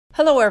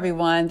Hello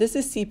everyone, this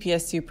is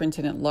CPS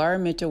Superintendent Laura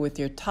Mitchell with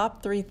your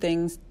top 3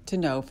 things to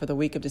know for the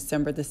week of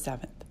December the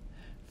 7th.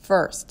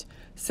 First,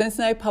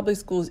 Cincinnati Public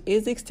Schools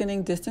is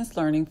extending distance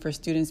learning for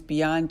students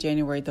beyond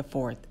January the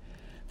 4th.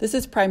 This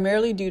is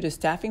primarily due to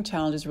staffing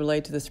challenges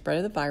related to the spread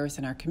of the virus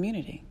in our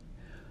community.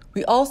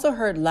 We also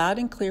heard loud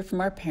and clear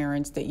from our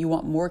parents that you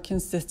want more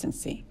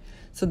consistency,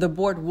 so the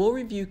board will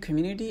review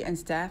community and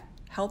staff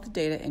health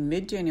data in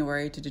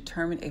mid-January to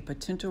determine a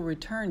potential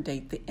return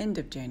date the end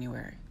of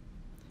January.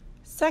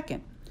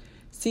 Second,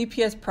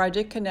 CPS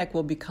Project Connect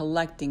will be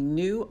collecting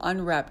new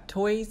unwrapped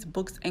toys,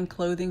 books, and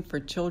clothing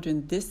for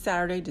children this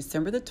Saturday,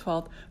 December the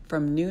 12th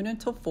from noon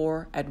until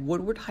 4 at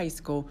Woodward High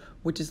School,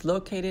 which is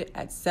located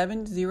at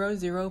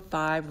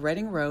 7005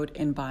 Reading Road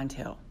in Bond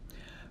Hill.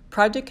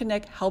 Project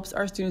Connect helps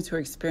our students who are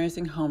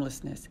experiencing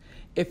homelessness.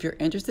 If you're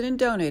interested in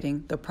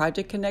donating, the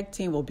Project Connect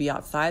team will be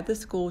outside the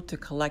school to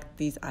collect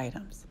these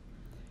items.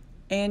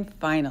 And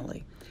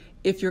finally,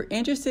 if you're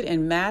interested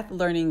in math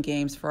learning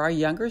games for our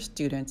younger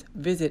students,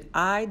 visit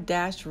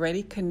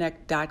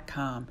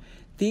i-readyconnect.com.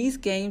 These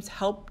games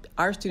help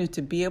our students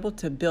to be able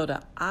to build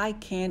a I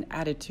can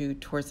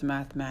attitude towards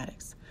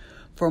mathematics.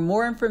 For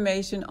more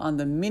information on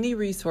the many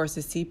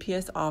resources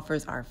CPS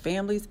offers our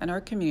families and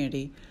our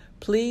community,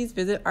 please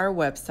visit our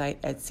website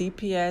at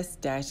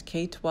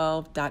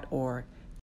cps-k12.org.